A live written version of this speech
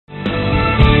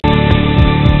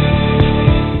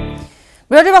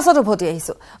বিৰতিৰ পাছত উভতি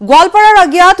আহিছো গোৱালপাৰাৰ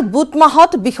আগিয়াত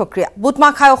বুটমাহত বিষক্ৰিয়া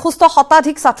বুটমাহ খাই অসুস্থ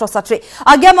শতাধিক ছাত্ৰ-ছাত্ৰী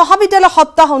আগিয়া মহাবিদ্যালয়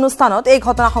সপ্তাহ অনুষ্ঠানত এই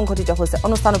ঘটনা সংঘটিত হৈছে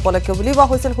অনুষ্ঠান উপলক্ষে উলিওৱা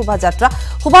হৈছিল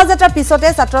শোভাযাত্ৰাৰ পিছতে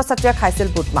ছাত্ৰ-ছাত্ৰীয়ে খাইছিল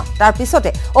বুটমাহ তাৰ পিছতে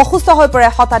অসুস্থ হৈ পৰে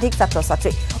শতাধিক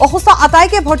ছাত্ৰ-ছাত্ৰী অসুস্থ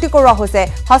আটাইকে ভৰ্তি কৰোৱা হৈছে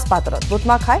হাস্পাতালত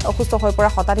বুটমাহ খাই অসুস্থ হৈ পৰে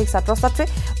শতাধিক ছাত্ৰ-ছাত্ৰী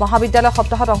মহাবিদ্যালয়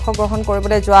সপ্তাহত অংশগ্ৰহণ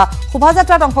কৰিবলৈ যোৱা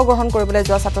শোভাযাত্ৰাত অংশগ্ৰহণ কৰিবলৈ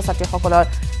যোৱা ছাত্ৰ-ছাত্ৰীসকলৰ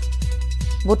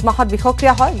বুটমাহত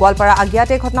বিষক্ৰিয়া হয় গোৱালপাৰা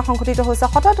আগিয়াতে ঘটনা সংঘটিত হৈছে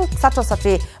শতাধিক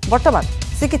ছাত্ৰ-ছাত্ৰী বৰ্তমান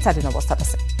চিকিৎসাধীন অৱস্থাত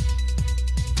আছে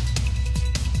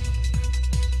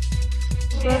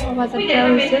শোভাযাত্ৰা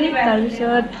হৈছিল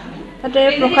তাৰপিছত তাতে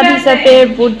প্ৰসাদ হিচাপে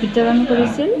বুট বিতৰণ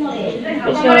কৰিছিল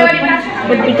তাৰপিছত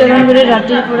বুট বিতৰণ কৰি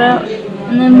ৰাতিৰ পৰা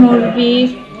মূৰ বিষ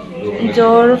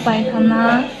জ্বৰ পায়খানা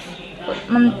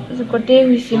গোটেই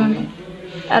হৈছে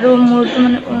আৰু মূৰটো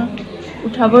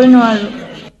উঠাবই নোৱাৰো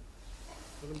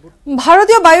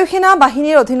ভাৰতীয় বায়ুসেনা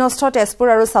বাহিনীৰ অধীনস্থ তেজপুৰ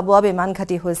আৰু চাবুৱা বিমান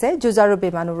ঘাটি হৈছে যুঁজাৰু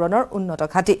বিমান উৰণৰ উন্নত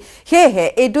ঘাটি সেয়েহে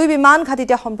এই দুই বিমান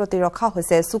ঘাটিতে সম্প্ৰতি ৰখা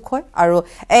হৈছে সুখয় আৰু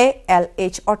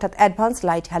ALH অৰ্থাৎ এডভান্স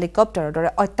লাইট হেলিকপ্টাৰৰ দৰে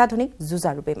অত্যাধুনিক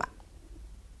যুঁজাৰু বিমান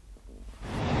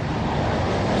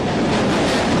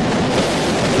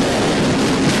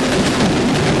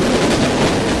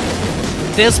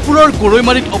তেজপুৰৰ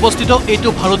গৰৈমাৰীত অৱস্থিত এইটো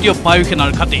ভাৰতীয়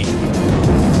বায়ুসেনাৰ ঘাটি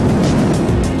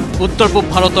উত্তৰ পূব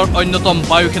ভাৰতৰ অন্যতম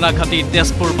বায়ুসেনা ঘাটি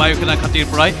তেজপুৰ বায়ুসেনা ঘাটিৰ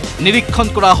পৰাই নিৰীক্ষণ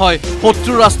কৰা হয়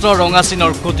শত্ৰু ৰাষ্ট্ৰ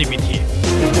ৰঙাচিনৰ গতিবিধি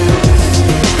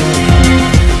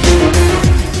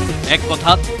এক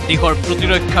কথাত দেশৰ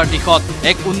প্ৰতিৰক্ষাৰ দিশত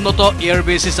এক উন্নত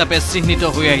এয়াৰবেছ হিচাপে চিহ্নিত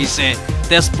হৈ আহিছে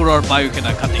তেজপুৰৰ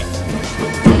বায়ুসেনা ঘাটি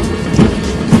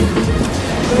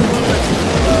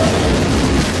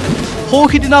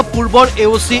সৌহিদিনা পূৰ্বৰ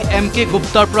AOC MK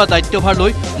গুপ্তাৰ পৰা দায়িত্বভাৰ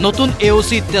লৈ নতুন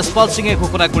AOC তেজপাল সিঙে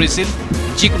ঘোষণা কৰিছিল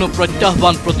যিকোনো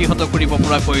প্ৰত্যাহ্বান প্ৰতিহত কৰিব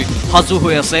পৰাকৈ সাজু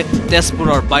হৈ আছে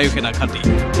তেজপুৰৰ বায়ুসেনা ঘাটি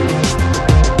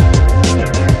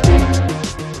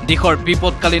দেশৰ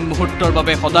বিপদকালীন মুহূৰ্তৰ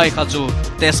বাবে সদায় সাজু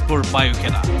তেজপুৰ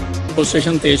বায়ুসেনা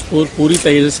स्टेशन तेजपुर पूरी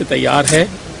तरह से तैयार है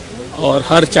और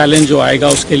हर चैलेंज जो आएगा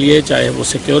उसके लिए चाहे वो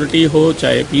सिक्योरिटी हो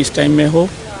चाहे पीस टाइम में हो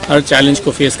हर चैलेंज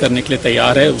को फेस करने के लिए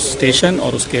तैयार है उस स्टेशन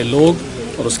और उसके लोग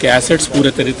और उसके एसेट्स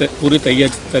पूरी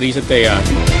तरीके से तैयार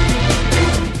हैं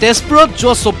তেজপুৰত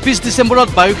যোৱা 24 ডিসেম্বৰত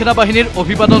বায়ুসেনা বাহিনীৰ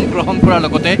অভিবাদন গ্ৰহণ কৰাৰ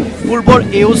লগতে পূৰ্বৰ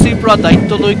AOCৰ পৰা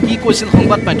দায়িত্ব লৈ কি কৈছিল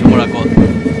সংবাদ মাধ্যমৰ আগত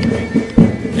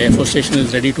Air Force Station is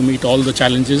ready to meet all the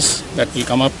challenges that will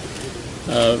come up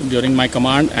during my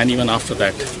command and even after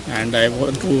that and I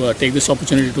want to take this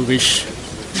opportunity to wish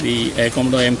the Air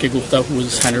Commodore MK Gupta who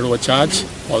is handed over charge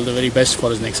all the very best for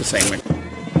his next assignment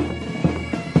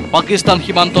Pakistan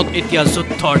সীমান্তত এতিয়া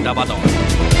যুদ্ধৰ দাবানল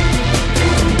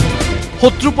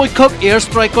শত্ৰুপক্ষক air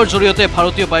ষ্ট্ৰাইকৰ জৰিয়তে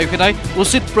ভাৰতীয় বায়ুসেনাই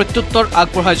উচিত প্ৰত্যুত্তৰ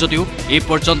আগবঢ়ায় যদিও এই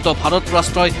পৰ্যন্ত ভাৰত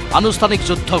ৰাষ্ট্ৰই আনুষ্ঠানিক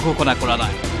যুদ্ধ ঘোষণা কৰা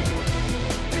নাই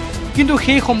কিন্তু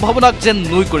সেই সম্ভাৱনাক যেন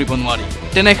নুই কৰিব নোৱাৰি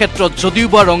তেনে ক্ষেত্ৰত যদিও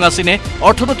বা ৰঙাচিনে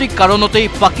অৰ্থনৈতিক কাৰণতেই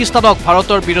পাকিস্তানক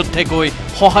ভাৰতৰ বিৰুদ্ধে গৈ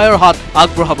সহায়ৰ হাত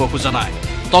আগবঢ়াব খোজা নাই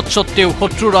তৎসত্ত্বেও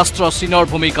শত্ৰু ৰাষ্ট্ৰ চীনৰ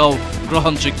ভূমিকাও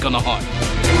গ্ৰহণযোগ্য নহয়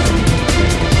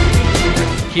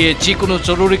সেয়ে যিকোনো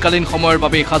জৰুৰীকালীন সময়ৰ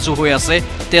বাবে সাজু হৈ আছে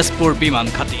তেজপুৰ বিমান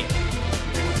ঘাটি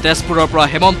তেজপুৰৰ পৰা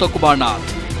Hemanta Kumar Nath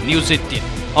News 18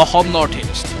 Assam north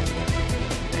east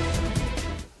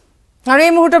আৰু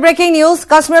এই মুহূৰ্তৰ ব্ৰেকিং নিউজ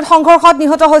কাশ্মীৰত সংঘৰ্ষত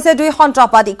নিহত হৈছে দুই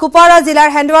সন্ত্ৰাসবাদী কুপৱাৰা জিলাৰ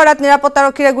হেন্দৱাৰাত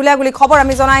নিৰাপত্তাৰক্ষীৰে গুলীয়াগুলী খবৰ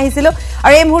আমি জনাই আহিছিলো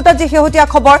আৰু এই মুহূৰ্তত যি শেহতীয়া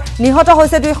খবৰ নিহত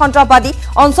হৈছে দুই সন্ত্ৰাসবাদী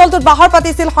অঞ্চলটোত বাহৰ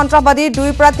পাতিছিল সন্ত্ৰাসবাদীৰ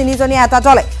 2 পৰা 3 জনীয়া এটা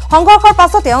দলে সংঘৰ্ষৰ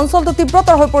পাছতে অঞ্চলটো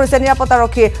তীব্ৰতৰ হৈ পৰিছে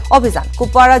নিৰাপত্তাৰক্ষীৰ অভিযান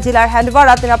কুপৱাৰা জিলাৰ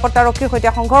হেন্দৱাৰাত নিৰাপত্তাৰক্ষীৰ সৈতে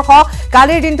সংঘৰ্ষ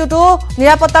কালিৰ দিনটোতো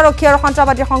নিৰাপত্তাৰক্ষী আৰু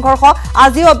সন্ত্ৰাসবাদীৰ সংঘৰ্ষ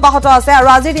আজিও অব্যাহত আছে আৰু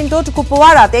আজিৰ দিনটোত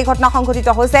কুপৱাৰাত এই ঘটনা সংঘটিত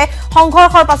হৈছে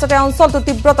সংঘৰ্ষৰ পাছতে অঞ্চলটো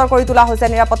তীব্ৰতৰ কৰি তোলা হৈছে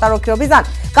নিৰাপত্তাৰক্ষী অভিযান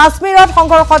কাশ্মীৰত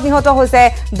সংঘৰ্ষত নিহত হৈছে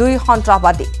দুই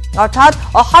সন্ত্ৰাসবাদী অৰ্থাৎ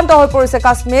অশান্ত হৈ পৰিছে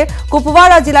কাশ্মীৰ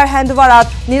কুপৱাৰা জিলাৰ হেন্দৱাৰাত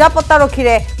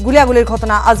নিৰাপত্তাৰক্ষীৰে গুলীয়াগুলীৰ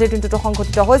ঘটনা আজিৰ দিনটোতো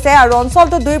সংঘটিত হৈছে আৰু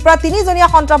অঞ্চলটোত 2 পৰা 3 জনীয়া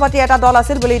সন্ত্ৰাসবাদী এটা দল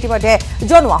আছিল বুলি ইতিমধ্যে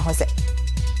জনোৱা হৈছে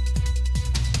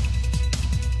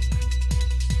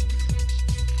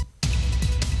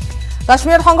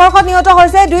কাশ্মীৰত সংঘৰ্ষত নিহত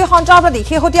হৈছে দুই সন্ত্ৰাসবাদী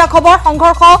শেহতীয়া খবৰ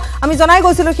সংঘৰ্ষ আমি জনাই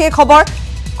গৈছিলো সেই খবৰ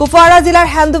কুপৱাৰা জিলাৰ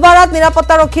হেন্দৱাৰাত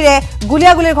নিৰাপত্তাৰক্ষীৰে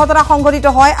গুলীয়াগুলীৰ ঘটনা সংঘটিত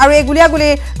হয় আৰু এই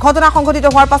গুলীয়াগুলীৰ ঘটনা সংঘটিত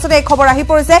হোৱাৰ পাছতে এই খবৰ আহি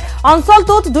পৰিছে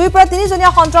অঞ্চলটোত 2 পৰা 3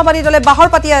 জনীয়া সন্ত্ৰাসবাদী দলে বাহৰ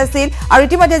পাতি আছিল আৰু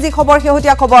ইতিমধ্যে যি খবৰ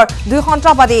শেহতীয়া খবৰ দুই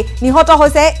সন্ত্ৰাসবাদী নিহত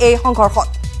হৈছে এই সংঘৰ্ষত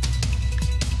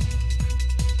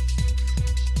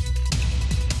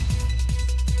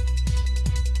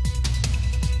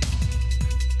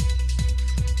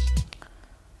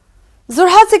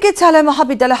যোৰহাট চিকিৎসালয়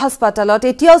মহাবিদ্যালয় হাস্পাতালত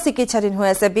এতিয়াও চিকিৎসাধীন হৈ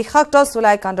আছে বিষাক্ত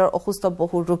চুলাই কাণ্ডৰ অসুস্থ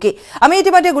বহু ৰোগী আমি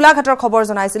ইতিমধ্যে গোলাঘাটৰ খবৰ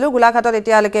জনাইছিলো গোলাঘাটত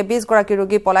এতিয়ালৈকে 20 গৰাকী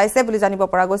ৰোগী পলাইছে বুলি জানিব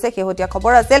পৰা গৈছে শেহতীয়া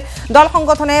খবৰ আছিল দল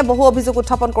সংগঠনে বহু অভিযোগ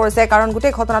উত্থাপন কৰিছে কাৰণ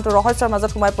গোটেই ঘটনাটো ৰহস্যৰ মাজত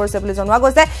সোমাই পৰিছে বুলি জনোৱা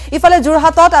গৈছে ইফালে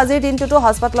যোৰহাটত আজিৰ দিনটোতো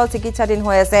হাস্পাতালত চিকিৎসাধীন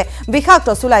হৈ আছে বিষাক্ত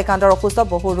চুলাই কাণ্ডৰ অসুস্থ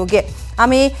বহু ৰোগী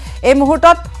আমি এই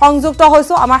মুহূৰ্তত সংযুক্ত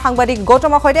হৈছো আমাৰ সাংবাদিক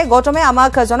গৌতমৰ সৈতে গৌতমে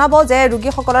আমাক জনাব যে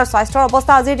ৰোগীসকলৰ স্বাস্থ্যৰ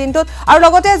অৱস্থা আজিৰ দিনটোত আৰু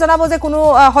লগতে জনাব যে কোনো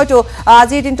হয়তো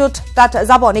আজিৰ দিনটোত তাত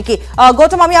যাব নেকি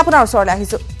গৌতম আমি আপোনাৰ ওচৰলৈ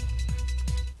আহিছো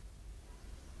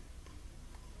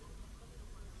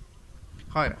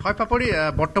হয় পাপৰি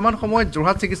বৰ্তমান সময়ত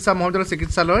যোৰহাট চিকিৎসা মহাবিদ্যালয়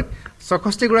চিকিৎসালয়ত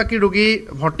 ৬৬ গৰাকী ৰোগী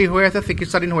ভৰ্তি হৈ আছে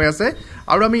চিকিৎসাধীন হৈ আছে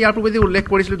আৰু আমি ইয়াৰ পূৰ্বে যে উল্লেখ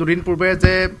কৰিছিলোঁ দুদিন পূৰ্বে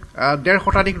যে ১৫০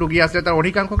 শতাধিক ৰোগী আছিলে তাৰ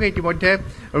অধিকাংশকে ইতিমধ্যে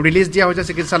ৰিলিজ দিয়া হৈছে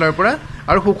চিকিৎসালয়ৰ পৰা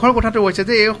আৰু সুখৰ কথাটো হৈছে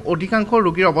যে এই অধিকাংশ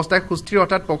ৰোগীৰ অৱস্থা সুস্থিৰ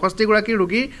অৰ্থাৎ ৬৫ গৰাকী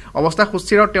ৰোগীৰ অৱস্থা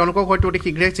সুস্থিৰ আৰু তেওঁলোকক হয়তো অতি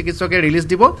শীঘ্ৰে চিকিৎসকে ৰিলিজ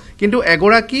দিব কিন্তু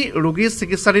এগৰাকী ৰোগী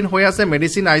চিকিৎসাধীন হৈ আছে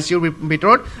মেডিচিন আইচিইউৰ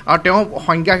ভিতৰত আৰু তেওঁ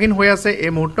সংজ্ঞাহীন হৈ আছে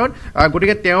এই মুহূৰ্তত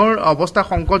গতিকে তেওঁৰ অৱস্থা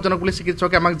সংকটজনক বুলি চিকিৎসকে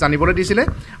আমাক জানিবলৈ দিছিলে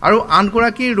আৰু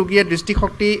আনগৰাকী ৰোগীয়ে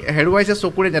দৃষ্টিশক্তি হেৰুৱাইছে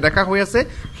চকুৰে নেদেখা হৈ আছে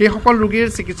সেইসকল ৰোগীৰ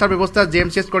চিকিৎসাৰ ব্যৱস্থা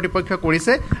জেএমচিএছ কৰ্তৃপক্ষই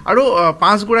কৰিছে আৰু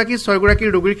 ৫ গৰাকী ৬ গৰাকী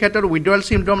ৰোগীৰ ক্ষেত্ৰত উইড্ৰল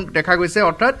চিমডম দেখা গৈছে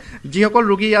অৰ্থাৎ যিসকল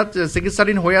ৰোগী ইয়াত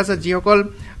চিকিৎসাধীন হৈ আছে যিসকল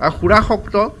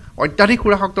খুৰাশক্ত অত্যাধিক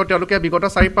খুৰাশক্ত তেওঁলোকে বিগত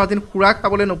 ৪-৫ দিন খুৰাক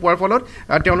খাবলৈ নোপোৱাৰ ফলত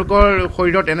তেওঁলোকৰ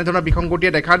শৰীৰত এনেধৰণৰ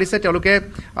বিসংগতিয়ে দেখা দিছে তেওঁলোকে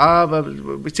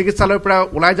চিকিৎসালয়ৰ পৰা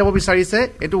ওলাই যাব বিচাৰিছে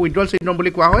এইটো উইড্ৰল চিনড্ৰম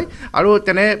বুলি কোৱা হয় আৰু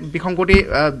তেনে বিসংগতি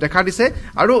দেখা দিছে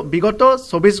আৰু বিগত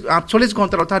 ৪৮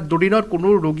 ঘণ্টাত অৰ্থাৎ দুদিনত কোনো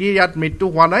ৰোগী ইয়াত মৃত্যু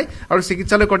হোৱা নাই আৰু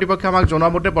চিকিৎসালয় কৰ্তৃপক্ষই আমাক জনোৱা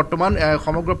মতে বৰ্তমান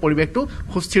সমগ্ৰ পৰিৱেশটো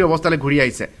সুস্থিৰ অৱস্থালৈ ঘূৰি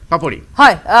আহিছে পাপৰি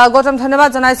হয় গৌতম ধন্যবাদ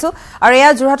জনাইছো আৰু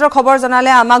এয়া যোৰহাটৰ খবৰ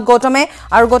জনালে আমাক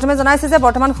গৌতমে জনাইছে যে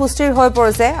বৰ্তমান সুস্থিৰ হৈ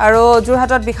পৰিছে আৰু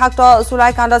যোৰহাটত বিষাক্ত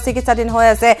চুলাই কাণ্ডত চিকিৎসাধীন হৈ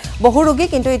আছে বহু ৰোগী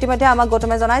কিন্তু ইতিমধ্যে আমাক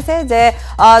গৌতমে জনাইছে যে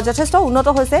যথেষ্ট উন্নত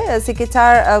হৈছে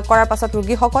চিকিৎসাৰ কৰাৰ পাছত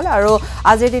ৰোগীসকল আৰু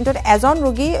আজিৰ দিনটোত এজন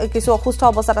ৰোগী কিছু অসুস্থ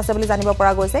অৱস্থাত আছে বুলি জানিব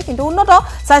পৰা গৈছে কিন্তু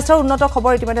স্বাস্থ্যৰ উন্নত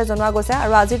খবৰ ইতিমধ্যে জনোৱা গৈছে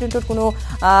আৰু আজিৰ দিনটোত কোনো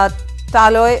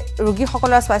তালৈ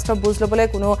ৰোগীসকলৰ স্বাস্থ্যৰ বুজ ল'বলৈ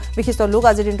কোনো বিশিষ্ট লোক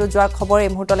আজিৰ দিনটোত যোৱাৰ খবৰ এই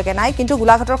মুহূৰ্তলৈকে নাই কিন্তু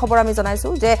গোলাঘাটৰ খবৰ আমি জনাইছো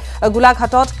যে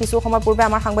গোলাঘাটত কিছু সময় পূৰ্বে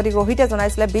আমাৰ সাংবাদিক ৰোহিতে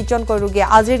জনাইছিলে ২০ জনকৈ ৰোগী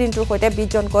আজিৰ দিনটোৰ সৈতে ২০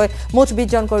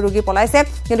 জনকৈ ৰোগী পলাইছে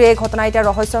কিন্তু এই ঘটনা এতিয়া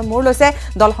ৰহস্যৰ মূৰ লৈছে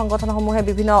দল সংগঠনসমূহে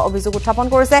বিভিন্ন অভিযোগ উত্থাপন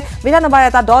কৰিছে বিধানসভাৰ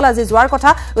এটা দল আজি যোৱাৰ কথা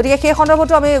গতিকে সেই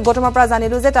সন্দৰ্ভতো আমি গৌতমৰ পৰা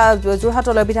জানিলো যে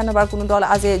যোৰহাটলৈ বিধানসভাৰ কোনো দল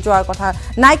আজি যোৱাৰ কথা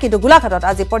নাই কিন্তু গোলাঘাটত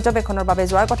আজি পৰ্যবেক্ষণৰ বাবে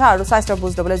যোৱাৰ কথা আৰু স্বাস্থ্যৰ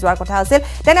বুজ ল'বলৈ যোৱাৰ কথা আছিল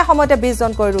তেনে সময়তে ২০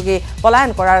 জনকৈ ৰোগী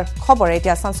পলায়ন কৰাৰ খবৰে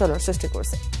এতিয়া চাঞ্চল্যৰ সৃষ্টি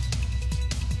কৰিছে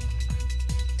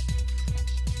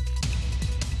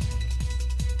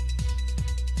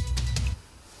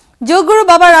যোগগুৰু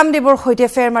বাবা ৰামদেৱৰ সৈতে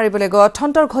ফেৰ মাৰিবলৈ গৈ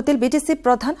অথন্তৰ ঘটিল বিটিচি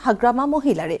প্ৰধান হাগ্ৰামা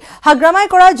মহিলাৰে হাগ্ৰামাই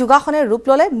কৰা যোগাসনে ৰূপ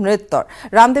ললে নৃত্যৰ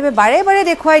ৰামদেৱে বাৰে বাৰে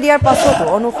দেখুৱাই দিয়াৰ পাছতো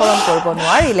অনুসৰণ কৰিব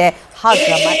নোৱাৰিলে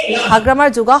হাগ্ৰামাৰ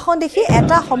যোগাসন দেখি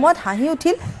এটা সময়ত হাঁহি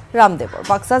উঠিল ৰামদেৱৰ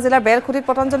বাক্সা জিলাৰ বেলখুটিত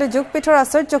পতঞ্জলি যোগপীঠৰ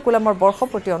আচাৰ্য কুলামৰ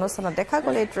বৰ্ষপূৰ্তি অনুষ্ঠানত দেখা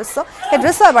গ'ল এই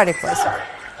দৃশ্য এবাৰ দেখুৱাইছো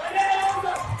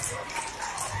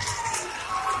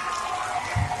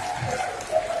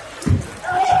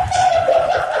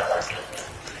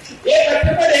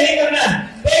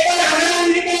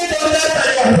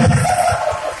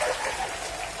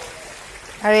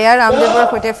আৰু ইয়াৰ ৰামদেৱৰ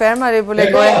সৈতে ফেৰ মাৰিবলৈ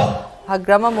গৈ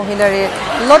হাগ্ৰামা মহিলাৰে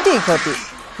লটি ঘটি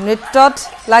নৃত্যত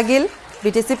লাগিল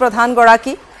বিটিচি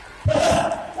প্ৰধানগৰাকী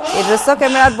এই দৃশ্য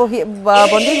কেমেৰাত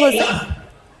বন্দী হৈছে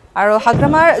আৰু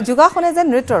হাগ্ৰামাৰ যোগাসনে যেন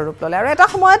নৃত্যৰ ৰূপ ল'লে আৰু এটা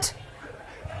সময়ত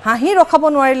হাঁহি ৰখাব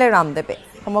নোৱাৰিলে ৰামদেৱে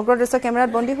সমগ্ৰ দৃশ্য কেমেৰাত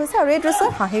বন্দী হৈছে আৰু এই দৃশ্য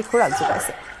হাঁহিৰ খোৰাক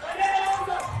যোগাইছে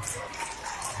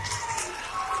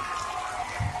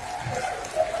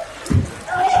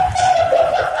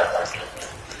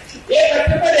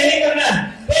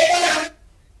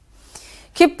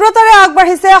ক্ষিপ্ৰতাৰে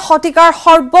আগবাঢ়িছে শতিকাৰ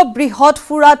সৰ্ববৃহৎ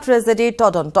সুৰা ট্ৰেজেডিৰ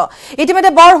তদন্ত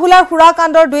ইতিমধ্যে বৰহুলাৰ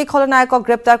সুৰাকাণ্ডৰ ২ খলনায়কক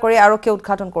গ্ৰেপ্তাৰ কৰি আৰক্ষীয়ে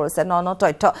উদ্ঘাটন কৰিছে ন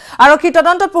তথ্য আৰক্ষীৰ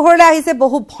তদন্তত পোহৰলৈ আহিছে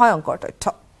বহু ভয়ংকৰ তথ্য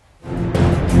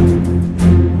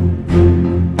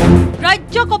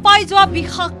ৰাজ্য কপাই যোৱা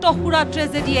বিষাক্ত সুৰা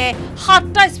ট্ৰেজেডিয়ে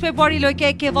 ২৭ ফেব্ৰুৱাৰীলৈকে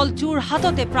কেৱল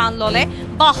যোৰহাটতে প্ৰাণ ললে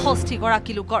 ৬২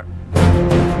 গৰাকী লোকৰ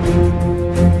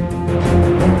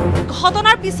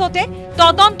ঘটনাৰ পিছতে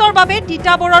তদন্তৰ বাবে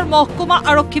তিতাবৰৰ মহকুমা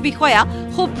আৰক্ষী বিষয়া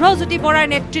শুভ্ৰজ্যোতি বৰাৰ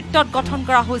নেতৃত্বত গঠন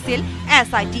কৰা হৈছিল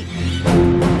SIT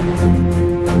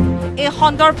এই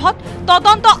সন্দৰ্ভত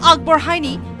তদন্ত আগবঢ়াই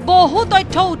নি বহু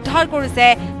তথ্য উদ্ধাৰ কৰিছে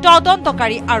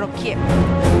তদন্তকাৰী আৰক্ষীয়ে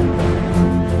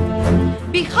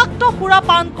বিষাক্ত সুৰা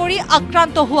পান কৰি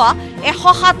আক্ৰান্ত হোৱা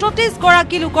 ১৩৭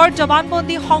 গৰাকী লোকৰ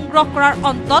জবানবন্দী সংগ্ৰহ কৰাৰ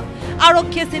অন্তত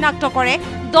আৰক্ষীয়ে চিনাক্ত কৰে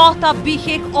 10টা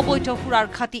বিশেষ অবৈধ সুৰাৰ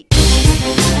খাতি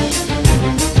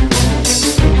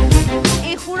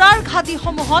সুৰাৰ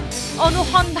ঘাটিসমূহত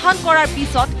অনুসন্ধান কৰাৰ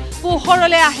পিছত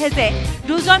পোহৰলৈ আহে যে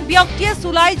দুজন ব্যক্তিয়ে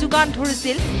চুলাই যোগান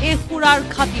ধৰিছিল এই সুৰাৰ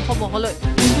ঘাটিসমূহলৈ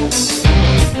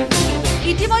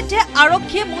ইতিমধ্যে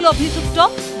আৰক্ষীয়ে মূল অভিযুক্ত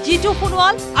জিতু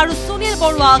সোণোৱাল আৰু সুনীল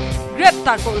বৰুৱাক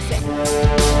গ্ৰেপ্তাৰ কৰিছে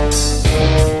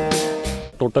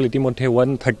টোটাল ইতিমধ্যে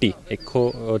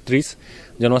 130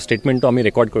 জনৰ ষ্টেটমেণ্টটো আমি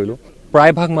ৰেকৰ্ড কৰিলোঁ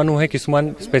প্ৰায়ভাগ মানুহে কিছুমান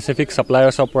স্পেচিফিক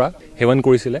ছাপ্লায়াৰ্ছৰ পৰা সেৱন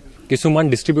কৰিছিলে কিছুমান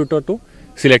ডিষ্ট্ৰিবিউটৰটো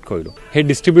সিলেক্ট কৰিলোঁ সেই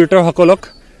ডিষ্ট্ৰিবিউটৰসকলক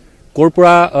ক'ৰ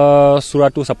পৰা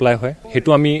সুৰাটো ছাপ্লাই হয় সেইটো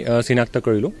আমি চিনাক্ত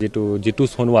কৰিলোঁ যিটো জিতু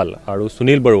সোণোৱাল আৰু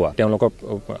সুনীল বৰুৱা তেওঁলোকক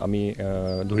আমি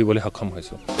ধৰিবলৈ সক্ষম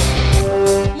হৈছোঁ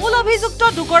মূল অভিযুক্ত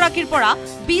দুগৰাকীৰ পৰা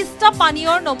 20টা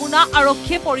পানীয়ৰ নমুনা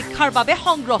আৰক্ষীয়ে পৰীক্ষাৰ বাবে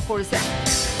সংগ্ৰহ কৰিছে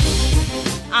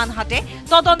আনহাতে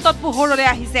তদন্তত পোহৰলৈ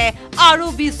আহিছে আৰু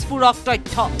বিস্ফোৰক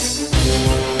তথ্য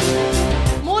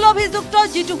মূল অভিযুক্ত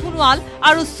জিতু সোণোৱাল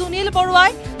আৰু সুনীল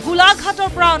বৰুৱাই গোলাঘাটৰ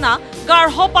পৰা অনা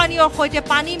গাঢ় পানীয়ৰ সৈতে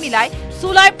পানী মিলাই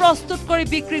চুলাই প্ৰস্তুত কৰি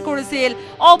বিক্ৰী কৰিছিল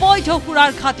অবৈধ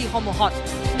সুৰাৰ ঘাটিসমূহত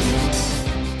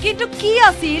কিন্তু কি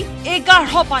আছিল এই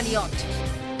গাঢ় পানীয়ত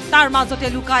তাৰ মাজতে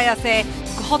লুকাই আছে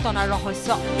ঘটনাৰ ৰহস্য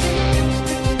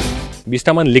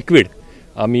 20টামান লিকুইড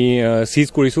আমি সিজ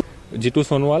কৰিছোঁ জিতু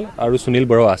সোণোৱাল আৰু সুনীল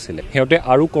বৰুৱা আছিলে সিহঁতে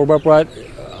আৰু কৰবাৰ পৰা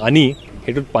আনি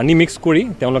সেইটোত পানী মিক্স কৰি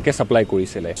তেওঁলোকে ছাপ্লাই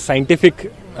কৰিছিলে সাইণ্টিফিক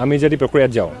আমি যদি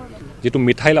প্ৰক্ৰিয়াত যাওঁ যেটো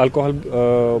মিথাইল এলকহল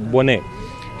বনে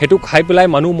হেতু খাই পেলাই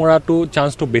মানুহ মৰাটো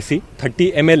চান্সটো বেছি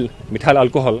 30 ml মিথাইল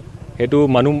এলকহল হেতু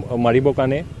মানুহ মাৰিবৰ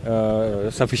কাৰণে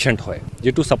সাফিচিয়েন্ট হয়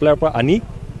যেটো সাপ্লাইৰ পৰা আনি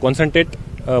কনসেন্ট্ৰেট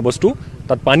বস্তু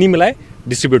তাত পানী মিলাই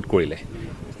ডিস্ট্ৰিবিউট কৰিলে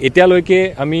এতিয়ালৈকে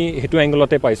আমি হেতু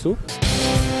এংগলতে পাইছো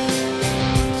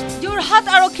যোৰহাট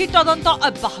আৰক্ষীৰ তদন্ত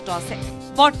অব্যাহত আছে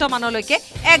বৰ্তমানলৈকে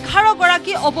 11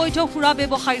 গৰাকী অবৈধ সুৰা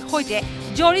ব্যৱসায়ীৰ সৈতে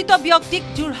জড়িত ব্যক্তিক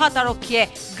যোৰহাট আৰক্ষীয়ে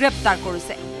গ্ৰেপ্তাৰ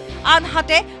কৰিছে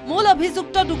আনহাতে মূল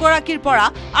অভিযুক্ত দুগৰাকীৰ পৰা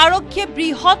আৰক্ষীয়ে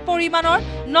বৃহৎ পৰিমাণৰ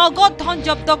নগদ ধন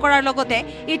জব্দ কৰাৰ লগতে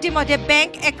ইতিমধ্যে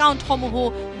বেংক একাউণ্টসমূহ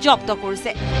জব্দ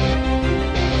কৰিছে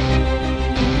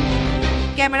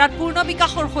কেমেৰাত পূৰ্ণ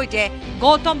বিকাশৰ সৈতে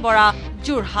Gautam Bora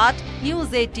Jorhat news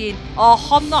 18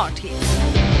 Assam north east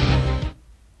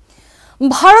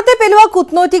ভাৰতে পেলোৱা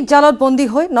কূটনৈতিক জালত বন্দী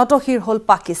হৈ নতশিৰ হল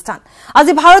পাকিস্তান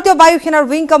আজি ভাৰতীয় বায়ু সেনাৰ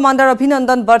উইং কমাণ্ডাৰ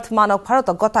অভিনন্দন বৰ্ধমানক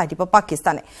ভাৰতক গতাই দিব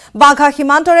পাকিস্তানে বাঘা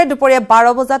সীমান্তৰে দুপৰীয়া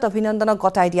 12 বজাত অভিনন্দনক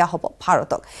গতাই দিয়া হ'ব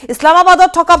ভাৰতক ইছলামাবাদত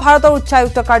থকা ভাৰতৰ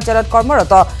উচ্চায়ুক্ত কাৰ্যালয়ত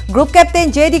কৰ্মৰত গ্ৰুপ কেপ্টেইন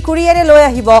জে.ডি. কুৰিয়েনে লৈ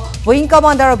আহিব উইং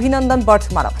কমাণ্ডাৰ অভিনন্দন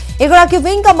বৰ্ধমানক এগৰাকী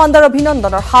উইং কমাণ্ডাৰ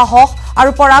অভিনন্দনৰ সাহস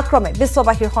আৰু পৰাক্ৰমে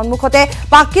বিশ্ববাসীৰ সন্মুখতে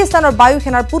পাকিস্তানৰ বায়ু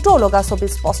সেনাৰ পুতৌ লগা ছবি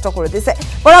স্পষ্ট কৰি দিছে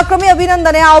পৰাক্ৰমী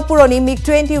অভিনন্দনে আওপুৰণি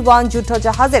MiG-21 যুদ্ধ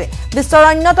জাহাজেৰে বিশ্বৰ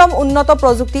অন্যতম উন্নত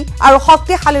প্ৰযুক্তি আৰু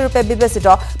শক্তিশালী ৰূপে বিবেচিত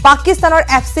পাকিস্তানৰ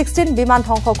F-16 বিমান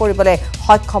ধ্বংস কৰিবলৈ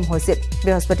সক্ষম হৈছিল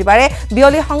বৃহস্পতিবাৰে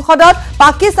বিয়লি সংসদত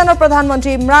পাকিস্তানৰ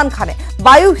প্ৰধানমন্ত্ৰী ইমৰান খানে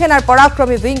বায়ু সেনাৰ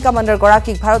পৰাক্ৰমী উইং কমাণ্ডাৰ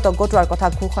গৰাকীক ভাৰতক গটোৱাৰ কথা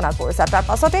ঘোষণা কৰিছে তাৰ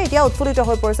পাছতে এতিয়া উৎফুল্লিত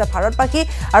হৈ পৰিছে ভাৰতবাসী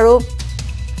আৰু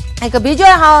এক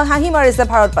বিজয় হাঁহি মাৰিছে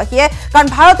ভাৰতবাসীয়ে কাৰণ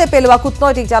ভাৰতে পেলোৱা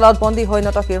কূটনৈতিক জালত বন্দী হৈ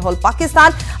নতশিৰ হল পাকিস্তান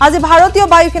আজি ভাৰতীয়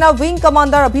বায়ু সেনা উইং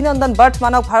কমাণ্ডাৰ অভিনন্দন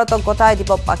বৰ্ধমানক ভাৰতক গতাই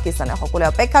দিব পাকিস্তানে সকলোৱে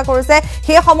অপেক্ষা কৰিছে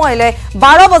সেই সময়লৈ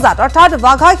 12 বজাত অৰ্থাৎ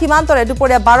বাঘা সীমান্তৰে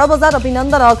দুপৰীয়া 12 বজাত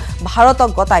অভিনন্দনক ভাৰতক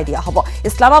গতাই দিয়া হ'ব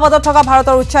ইছলামাবাদত থকা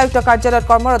ভাৰতৰ উচ্চায়ুক্ত কাৰ্যালয়ত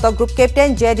কৰ্মৰত group captain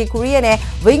J.D.. কুৰিয়েনে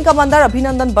wing commander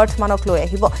অভিনন্দন বৰ্ধমানক লৈ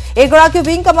আহিব এগৰাকী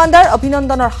উইং কমাণ্ডাৰ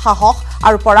অভিনন্দনৰ সাহস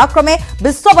আৰু পৰাক্ৰমে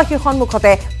বিশ্ববাসীৰ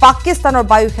সন্মুখতে পাকিস্তানৰ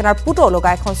বায়ু সেনাৰ পুতৌ লগা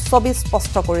এখন ছবি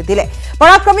স্পষ্ট কৰি দিলে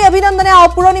পৰাক্ৰমী অভিনন্দনে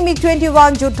আওপুৰণি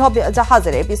MiG-21 যুদ্ধ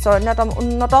জাহাজেৰে বিশ্বৰ অন্যতম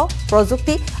উন্নত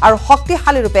প্ৰযুক্তি আৰু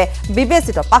শক্তিশালী ৰূপে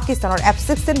বিবেচিত পাকিস্তানৰ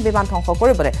F-16 বিমান ধ্বংস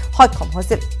কৰিবলৈ সক্ষম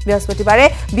হৈছিল বৃহস্পতিবাৰে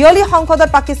বিয়লি সংসদত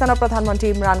পাকিস্তানৰ প্ৰধানমন্ত্ৰী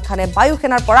ইমৰান খানে বায়ু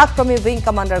সেনাৰ পৰাক্ৰমী উইং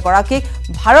কমাণ্ডাৰ গৰাকীক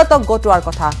ভাৰতক গটোৱাৰ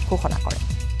কথা ঘোষণা কৰে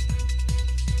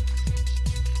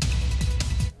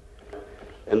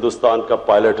हिंदुस्तान का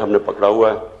पायलट हमने पकड़ा हुआ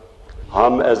है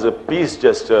हम एज ए पीस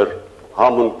जेस्टर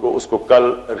हम उसको कल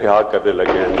रिहा करने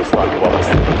लगे हैं हिंदुस्तान को वापस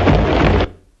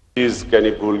चीज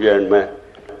कहनी भूल गया एंड में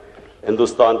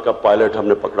हिंदुस्तान का पायलट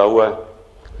हमने पकड़ा हुआ है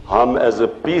हम एज ए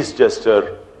पीस जेस्टर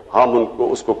हम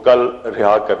उसको कल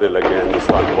रिहा करने लगे हैं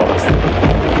हिंदुस्तान को वापस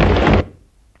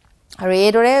আৰু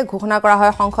এইদৰে ঘোষণা কৰা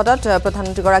হয় সংসদত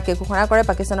প্ৰধানমন্ত্ৰী গৰাকীয়ে ঘোষণা কৰে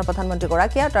পাকিস্তানৰ প্ৰধানমন্ত্ৰী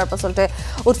গৰাকীয়ে তাৰ পাছতে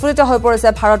উৎফুল্লিত হৈ পৰিছে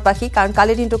ভাৰতবাসী কাৰণ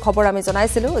কালি দিনটো খবৰ আমি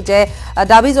জনাইছিলো যে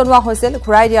দাবী জনোৱা হৈছিল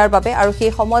ঘূৰাই দিয়াৰ বাবে আৰু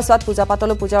সেই সময়ছোৱাত পূজা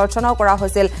পাতলো পূজা অৰ্চনাও কৰা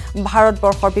হৈছিল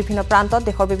ভাৰতবৰ্ষৰ বিভিন্ন প্ৰান্তত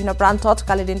দেশৰ বিভিন্ন প্ৰান্তত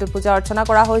কালি দিনটো পূজা অৰ্চনা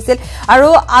কৰা হৈছিল আৰু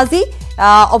আজি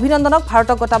অভিনন্দনক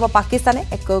ভাৰতক গতাব পাকিস্তানে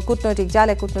এক কূটনৈতিক জাল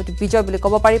এক কূটনৈতিক বিজয় বুলি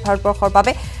ক'ব পাৰি ভাৰতবৰ্ষৰ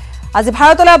বাবে আজি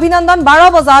ভাৰতলৈ অভিনন্দন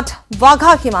 12 বজাত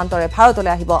বাঘা সীমান্তৰে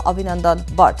ভাৰতলৈ আহিব অভিনন্দন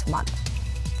বৰ্ধমান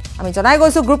আমি জনাই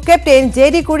গৈছো গ্ৰুপ কেপ্টেইন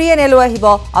জে.ডি. কুৰিয়েনে লৈ আহিব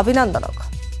অভিনন্দনক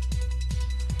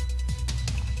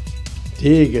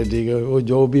ठीक है, वो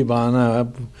जो भी बहाना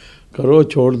आप करो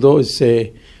छोड़ दो,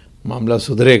 इससे मामला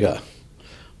सुधरेगा,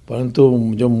 परंतु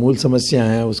जो मूल समस्या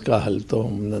है उसका हल तो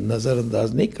हम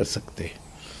नज़रअंदाज नहीं कर सकते।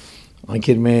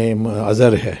 आखिर में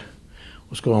अज़हर है,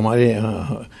 उसको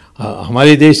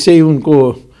हमारे देश से ही उनको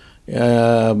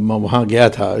वहाँ गया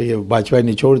था, ये वाजपेयी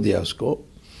ने छोड़ दिया उसको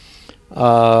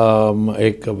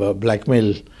एक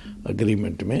ब्लैकमेल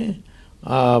एग्रीमेंट में,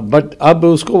 बट अब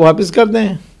उसको वापस कर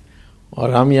दें।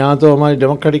 और हम यहाँ तो हमारी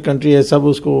डेमोक्रेटिक कंट्री है,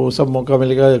 सब मौका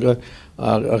मिलेगा।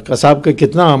 कसाब का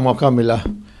कितना मौका मिला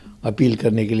अपील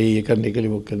करने के लिए, ये करने के लिए,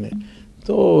 वो करने,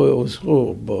 तो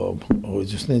उसको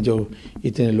जिसने जो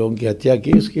इतने लोगों की हत्या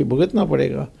की उसकी भुगतना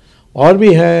पड़ेगा। और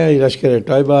भी है, लश्कर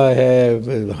तैयबा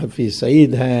है, हफीज़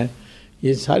सईद हैं,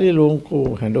 ये सारे लोगों को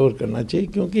हैंड ओवर करना चाहिए,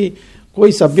 क्योंकि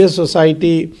कोई सभ्य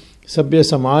सोसाइटी, सभ्य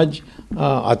समाज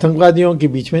आतंकवादियों के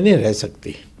बीच में नहीं रह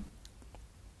सकती।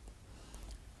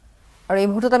 और এই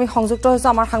মুহূর্তত আমি সংযুক্ত হৈছো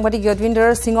আমাৰ সাংবাদিক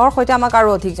यदविंदर सिंहर সৈতে আমাক আৰু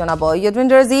অধিক জনাব।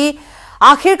 यदविंदर जी,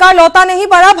 आखिरकार लौटा नहीं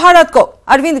पड़ा भारत को,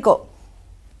 अरविंद को?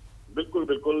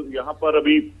 बिल्कुल यहाँ पर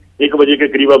अभी 1 बजे के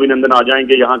करीब अभिनंदन आ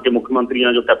जाएंगे। यहाँ के मुख्यमंत्री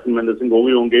हैं जो कैप्टन महेंद्र सिंह वो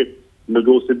भी होंगे,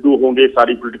 जो सिद्धू होंगे,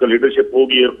 सारी पॉलिटिकल लीडरशिप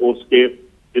होगी, एयरफोर्स के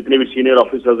जितने भी सीनियर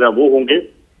ऑफिसर्स हैं वो होंगे।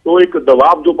 तो एक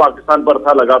दबाव जो पाकिस्तान पर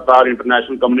था लगातार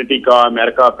इंटरनेशनल कम्युनिटी का,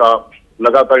 अमेरिका का,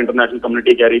 लगातार इंटरनेशनल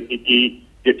कम्युनिटी कह रही थी कि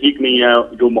ये ठीक नहीं है,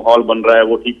 जो माहौल बन रहा है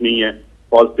वो ठीक नहीं है,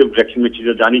 पॉजिटिव डायरेक्शन में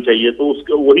चीजें जानी चाहिए। तो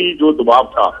उसका वही जो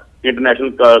दबाव था इंटरनेशनल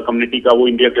कम्युनिटी का, वो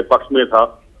इंडिया के पक्ष में था,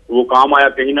 वो काम आया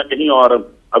कहीं ना कहीं। और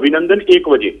अभिनंदन 1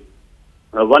 बजे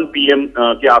 1 PM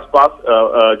के आसपास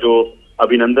जो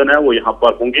अभिनंदन है वो यहाँ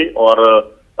पर होंगे और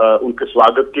उनके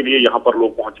स्वागत के लिए यहाँ पर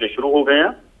लोग पहुंचने शुरू हो गए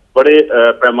हैं। बड़े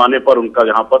पैमाने पर उनका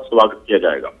यहाँ पर स्वागत किया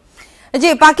जाएगा।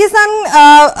 जी, पाकिस्तान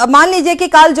मान लीजिए कि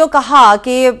कल जो कहा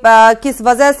कि किस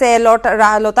वजह से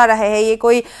लौटा रहे हैं, ये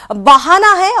कोई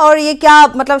बहाना है और ये क्या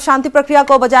मतलब शांति प्रक्रिया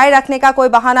को बजाय रखने का कोई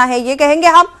बहाना है, ये कहेंगे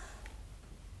हम?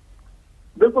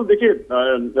 बिल्कुल, देखिए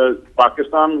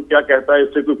पाकिस्तान क्या कहता है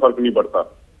इससे कोई फर्क नहीं पड़ता।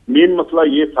 मेन मसला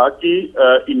ये था कि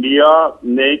इंडिया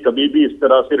ने कभी भी इस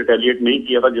तरह से रिटेलिएट नहीं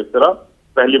किया था जिस तरह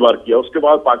पहली बार किया। उसके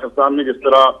बाद पाकिस्तान ने जिस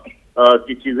तरह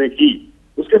की चीजें की,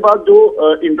 उसके बाद जो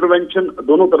इंटरवेंशन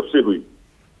दोनों तरफ से हुई,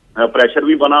 प्रेशर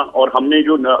भी बना और हमने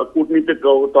जो कूटनीतिक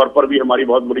तौर पर भी हमारी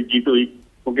बहुत बड़ी जीत हुई,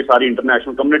 क्योंकि सारी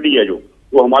इंटरनेशनल कम्युनिटी है जो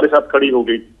वो हमारे साथ खड़ी हो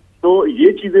गई। तो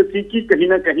ये चीजें थी कि कहीं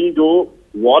ना कहीं जो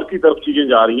वॉर की तरफ चीजें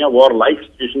जा रही हैं, वॉर लाइक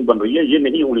सिचुएशन बन रही है, ये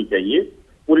नहीं होनी चाहिए।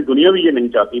 पूरी दुनिया भी ये नहीं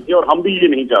चाहती थी और हम भी ये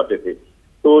नहीं चाहते थे।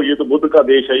 तो ये तो बुद्ध का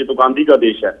देश है, ये तो गांधी का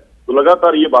देश है। तो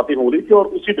लगातार ये बातें हो रही थी और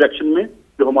उसी डायरेक्शन में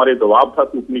जो हमारे दबाव था,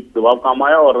 कूटनीतिक दबाव काम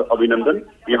आया और अभिनंदन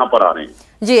यहाँ पर आ रहे हैं।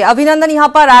 जी, अभिनंदन यहाँ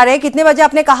पर आ रहे हैं। कितने बजे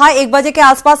आपने कहा? 1 बजे के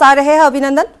आसपास आ रहे हैं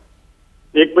अभिनंदन?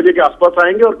 1 बजे के आसपास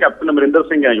आएंगे और कैप्टन अमरिंदर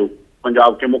सिंह हैं जो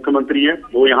पंजाब के मुख्यमंत्री हैं,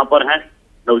 वो यहाँ पर हैं,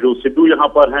 जो सिद्धू यहाँ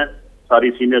पर हैं, सारी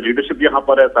सीनियर लीडरशिप यहाँ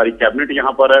पर है, सारी कैबिनेट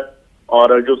यहाँ पर है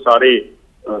और जो सारे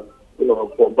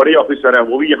बड़े ऑफिसर हैं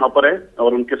वो भी यहाँ पर है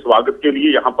और उनके स्वागत के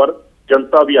लिए यहाँ पर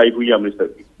जनता भी आई हुई है अमृतसर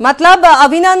की। मतलब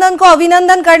अभिनंदन को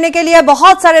अभिनंदन करने के लिए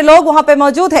बहुत सारे लोग वहाँ पे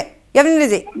मौजूद है, यविंद्र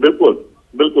जी?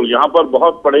 बिल्कुल यहाँ पर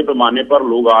बहुत बड़े पैमाने पर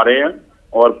लोग आ रहे हैं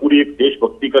और पूरी एक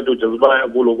देशभक्ति का जो जज्बा है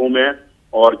वो लोगों में है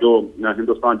और जो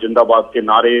हिंदुस्तान जिंदाबाद के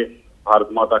नारे, भारत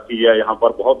माता की है, यहाँ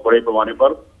पर बहुत बड़े पैमाने पर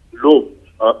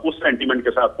लोग उस सेंटीमेंट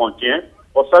के साथ पहुंचे हैं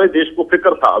और सारे देश को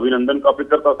फिक्र था, अभिनंदन का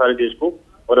फिक्र था सारे देश को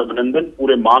और अभिनंदन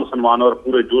पूरे मान सम्मान और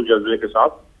पूरे जोर जज्बे के साथ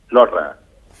लौट रहा है।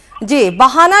 जी,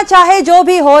 बहाना चाहे जो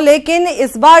भी हो, लेकिन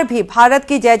इस बार भी भारत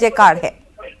की जय जयकार है।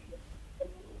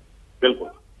 बिल्कुल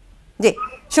जी,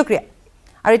 शुक्रिया।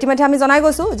 और इतिमध्ये आमी जनाई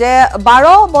गयसु जे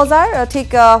 12 बजार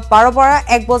ठीक 12 পৰা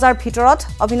 1 बजार ভিতৰত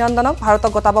অভিনন্দনক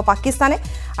ভাৰতক গতাব পাকিস্তানে।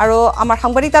 আৰু আমাৰ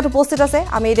সাংবাদিক তাত উপস্থিত আছে,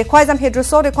 আমি দেখুৱাই যাম, সেই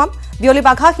দৃশ্য দেখুৱাম। বিয়লি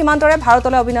বাঘা সীমান্তৰে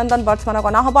ভাৰতলৈ অভিনন্দন বৰ্তমানক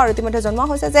অনা হ'ব। আৰু ইতিমধ্যে জনোৱা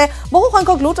হৈছে যে বহু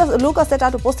সংখ্যক লোক আছে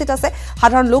তাত উপস্থিত আছে,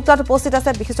 সাধাৰণ লোক তাত উপস্থিত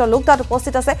আছে, বিশিষ্ট লোক তাত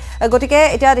উপস্থিত আছে। গতিকে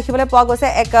এতিয়া দেখিবলৈ পোৱা গৈছে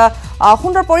এক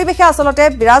সুন্দৰ পৰিৱেশে আচলতে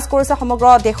বিৰাজ কৰিছে সমগ্ৰ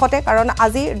দেশতে, কাৰণ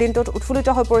আজিৰ দিনটোত উৎফুল্লিত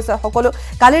হৈ পৰিছে সকলো।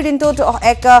 কালিৰ দিনটোত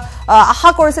এক আশা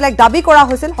কৰিছিল, এক দাবী কৰা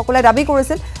হৈছিল, সকলোৱে দাবী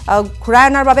কৰিছিল ঘূৰাই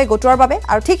অনাৰ বাবে, গটোৱাৰ বাবে,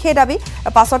 আৰু ঠিক সেই দাবী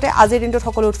পাছতে আজিৰ দিনটোত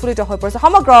সকলো উৎফুল্লিত হৈ পৰিছে,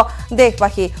 সমগ্ৰ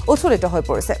দেশবাসী উৎফুল্লিত হৈ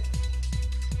পৰিছে।